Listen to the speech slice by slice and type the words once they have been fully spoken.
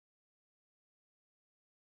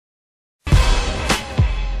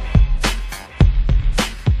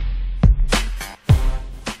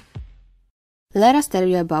Let us tell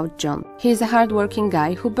you about John. He is a hard-working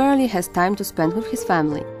guy who barely has time to spend with his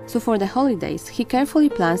family. So for the holidays, he carefully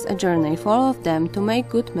plans a journey for all of them to make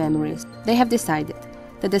good memories. They have decided.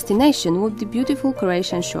 The destination would be beautiful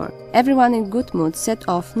Croatian shore. Everyone in good mood set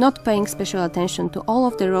off, not paying special attention to all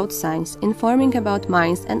of the road signs, informing about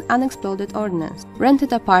mines and unexploded ordnance.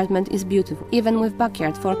 Rented apartment is beautiful, even with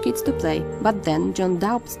backyard for kids to play, but then John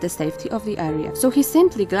doubts the safety of the area. So he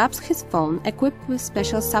simply grabs his phone, equipped with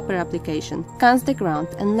special SAPER application, scans the ground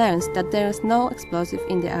and learns that there is no explosive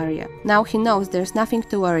in the area. Now he knows there's nothing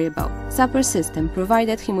to worry about. SAPER system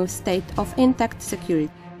provided him with state of intact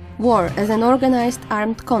security. War as an organized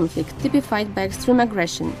armed conflict typified by extreme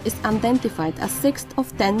aggression is identified as 6th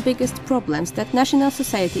of 10 biggest problems that national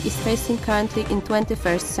society is facing currently in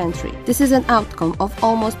 21st century. This is an outcome of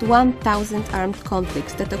almost 1,000 armed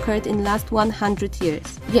conflicts that occurred in last 100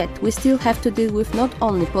 years. Yet we still have to deal with not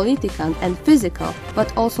only political and physical,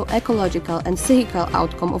 but also ecological and psychical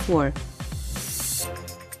outcome of war.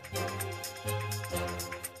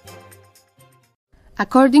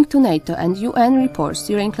 According to NATO and UN reports,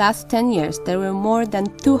 during last 10 years there were more than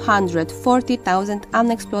 240,000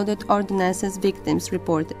 unexploded ordnances victims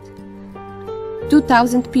reported.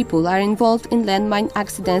 2,000 people are involved in landmine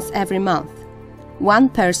accidents every month. 1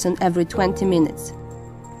 person every 20 minutes.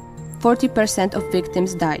 40% of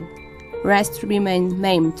victims died. Rest remain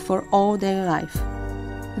maimed for all their life.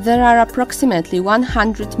 There are approximately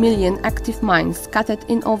 100 million active mines scattered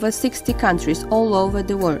in over 60 countries all over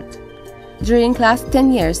the world. During last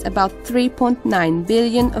 10 years, about $3.9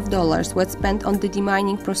 billion was spent on the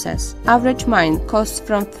demining process. Average mine costs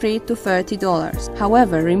from $3 to $30.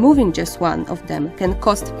 However, removing just one of them can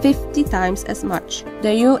cost 50 times as much.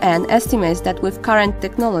 The UN estimates that with current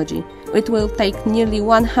technology, it will take nearly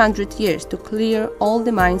 100 years to clear all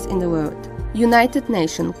the mines in the world. United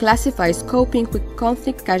Nations classifies coping with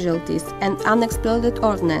conflict casualties and unexploded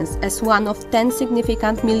ordnance as one of 10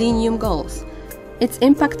 significant Millennium Goals. Its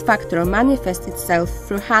impact factor manifests itself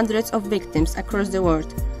through hundreds of victims across the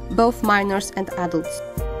world, both minors and adults.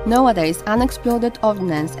 Nowadays, unexploded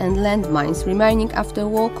ordnance and landmines remaining after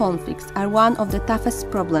war conflicts are one of the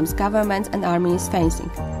toughest problems governments and army is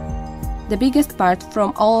facing. The biggest part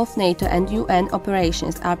from all of NATO and UN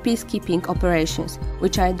operations are peacekeeping operations,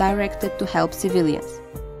 which are directed to help civilians.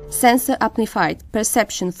 Sensor-amplified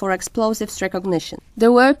perception for explosives recognition.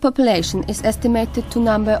 The world population is estimated to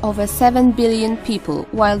number over 7 billion people,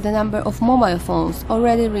 while the number of mobile phones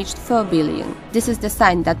already reached 4 billion. This is the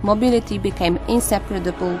sign that mobility became an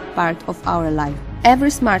inseparable part of our life. Every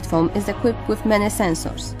smartphone is equipped with many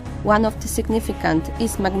sensors. One of the significant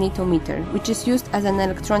is magnetometer, which is used as an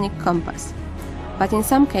electronic compass. But in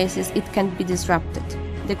some cases it can be disrupted.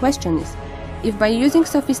 The question is, if by using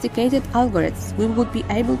sophisticated algorithms we would be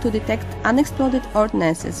able to detect unexploded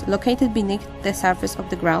ordnances located beneath the surface of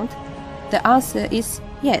the ground? The answer is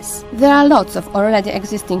yes. There are lots of already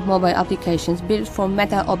existing mobile applications built for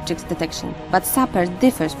metal objects detection, but SAPER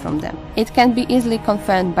differs from them. It can be easily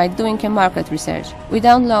confirmed by doing a market research. We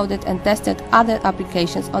downloaded and tested other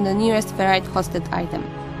applications on the nearest ferrite hosted item.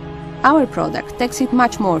 Our product takes it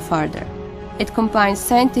much more further. It combines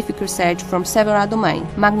scientific research from several domains: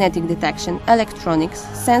 magnetic detection, electronics,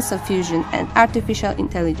 sensor fusion and artificial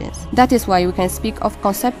intelligence. That is why we can speak of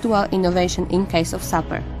conceptual innovation in case of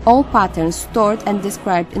SAPER. All patterns stored and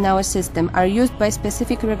described in our system are used by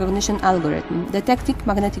specific recognition algorithm, detecting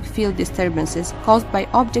magnetic field disturbances caused by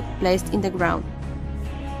objects placed in the ground.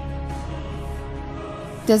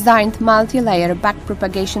 Designed multi-layer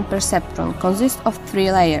backpropagation perceptron consists of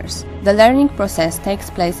 3 layers. The learning process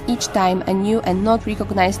takes place each time a new and not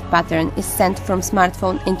recognized pattern is sent from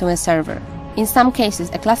smartphone into a server. In some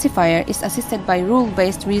cases, a classifier is assisted by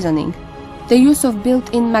rule-based reasoning. The use of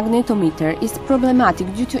built-in magnetometer is problematic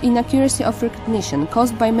due to inaccuracy of recognition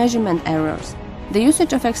caused by measurement errors. The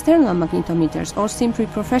usage of external magnetometers or simply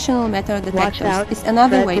professional metal detectors is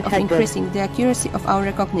another way of increasing the accuracy of our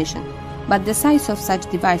recognition. But the size of such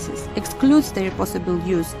devices excludes their possible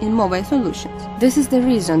use in mobile solutions. This is the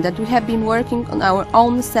reason that we have been working on our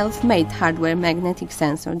own self-made hardware magnetic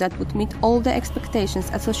sensor that would meet all the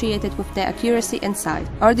expectations associated with the accuracy and size.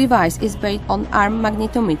 Our device is based on ARM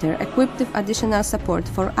magnetometer equipped with additional support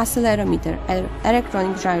for accelerometer and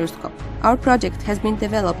electronic gyroscope. Our project has been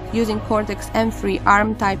developed using Cortex-M3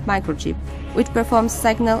 ARM-type microchip, which performs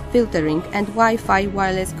signal filtering and Wi-Fi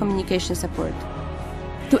wireless communication support.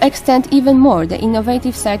 To extend even more the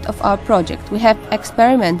innovative side of our project, we have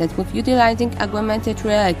experimented with utilizing augmented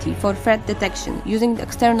reality for threat detection using the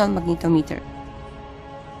external magnetometer.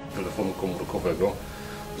 Telefonu komórkowego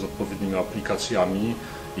z odpowiednimi aplikacjami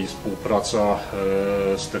i współpraca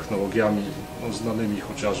z technologiami znanymi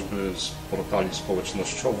chociażby z portali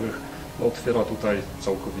społecznościowych otwiera tutaj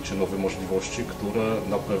całkowicie nowe możliwości, które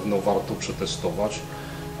na pewno warto przetestować,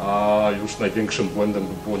 a już największym błędem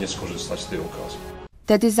by było nie skorzystać z tej okazji.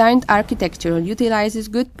 The designed architecture utilizes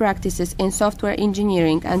good practices in software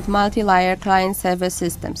engineering and multi-layer client-server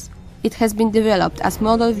systems. It has been developed as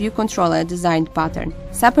Model View Controller designed pattern.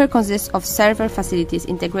 SAPER consists of server facilities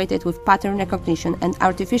integrated with pattern recognition and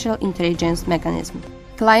artificial intelligence mechanism.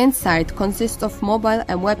 Client side consists of mobile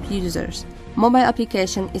and web users. Mobile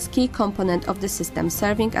application is key component of the system,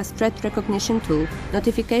 serving as threat recognition tool,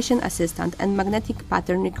 notification assistant, and magnetic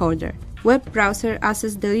pattern recorder. Web browser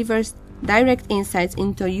access delivers direct insights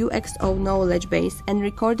into UXO knowledge base and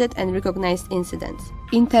recorded and recognized incidents.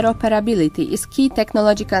 Interoperability is key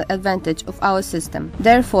technological advantage of our system.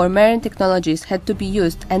 Therefore, marine technologies had to be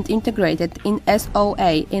used and integrated in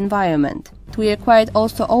SOA environment. We acquired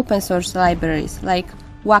also open source libraries like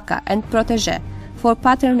Waka and Protege for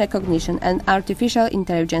pattern recognition and artificial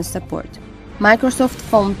intelligence support. Microsoft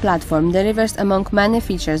Phone Platform delivers among many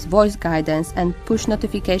features voice guidance and push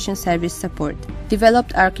notification service support.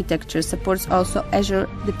 Developed architecture supports also Azure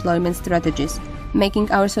deployment strategies,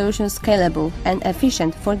 making our solutions scalable and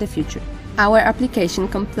efficient for the future. Our application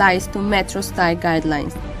complies to Metro-style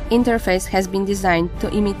guidelines. Interface has been designed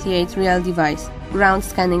to imitate real device, ground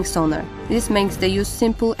scanning sonar. This makes the use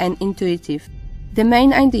simple and intuitive. The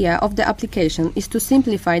main idea of the application is to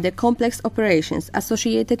simplify the complex operations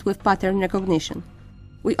associated with pattern recognition.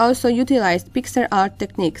 We also utilized pixel art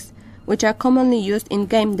techniques, which are commonly used in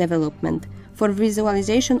game development for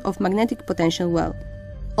visualization of magnetic potential well.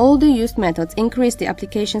 All the used methods increase the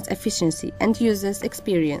application's efficiency and user's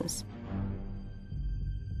experience.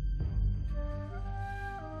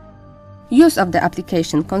 Use of the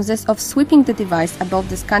application consists of sweeping the device above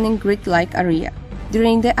the scanning grid-like area.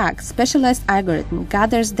 During the act, specialized algorithm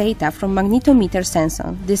gathers data from magnetometer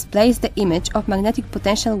sensor, displays the image of magnetic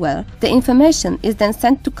potential well. The information is then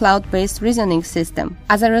sent to cloud-based reasoning system.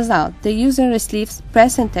 As a result, the user receives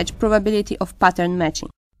percentage probability of pattern matching.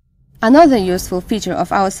 Another useful feature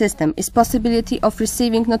of our system is possibility of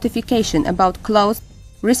receiving notification about closed,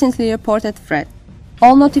 recently reported threat.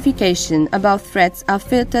 All notifications about threats are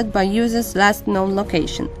filtered by user's last known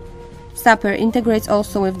location. SAPER integrates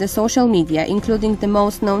also with the social media, including the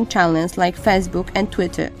most known channels like Facebook and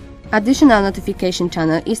Twitter. Additional notification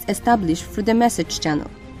channel is established through the message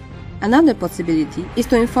channel. Another possibility is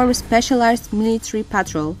to inform specialized military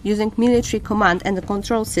patrol using military command and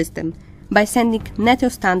control system by sending NATO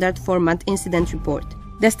standard format incident report.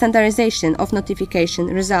 The standardization of notification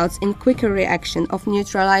results in quicker reaction of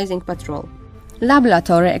neutralizing patrol.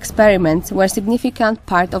 Laboratory experiments were a significant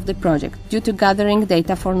part of the project due to gathering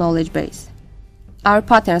data for knowledge base. Our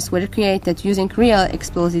patterns were created using real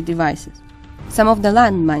explosive devices. Some of the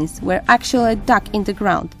landmines were actually dug in the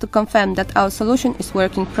ground to confirm that our solution is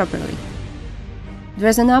working properly. There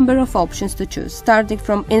is a number of options to choose, starting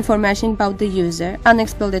from information about the user,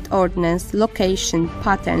 unexploded ordnance, location,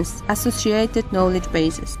 patterns, associated knowledge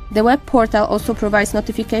bases. The web portal also provides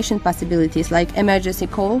notification possibilities like emergency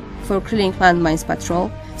call for clearing landmines patrol,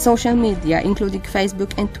 social media including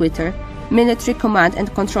Facebook and Twitter, military command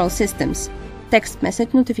and control systems, text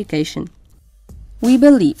message notification. We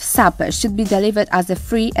believe SAPER should be delivered as a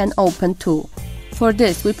free and open tool. For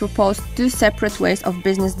this, we propose two separate ways of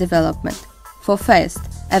business development. For first,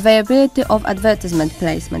 availability of advertisement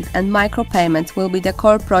placement and micropayments will be the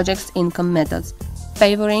core project's income methods,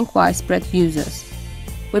 favoring widespread users.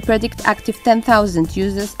 We predict active 10,000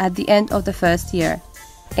 users at the end of the first year.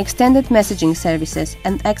 Extended messaging services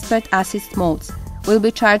and expert assist modes will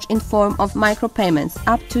be charged in form of micropayments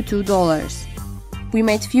up to $2. We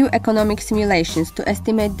made few economic simulations to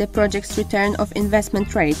estimate the project's return of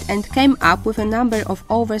investment rate and came up with a number of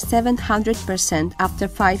over 700% after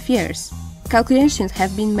 5 years. Calculations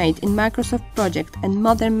have been made in Microsoft Project and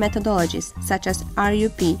modern methodologies such as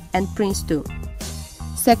RUP and Prince2.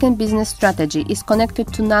 Second business strategy is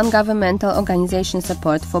connected to non-governmental organization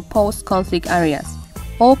support for post-conflict areas.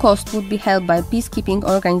 All costs would be held by peacekeeping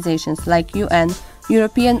organizations like UN,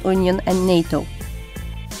 European Union and NATO.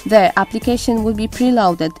 Their application will be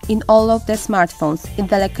preloaded in all of the smartphones in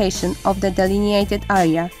the location of the delineated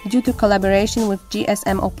area due to collaboration with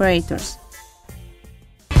GSM operators.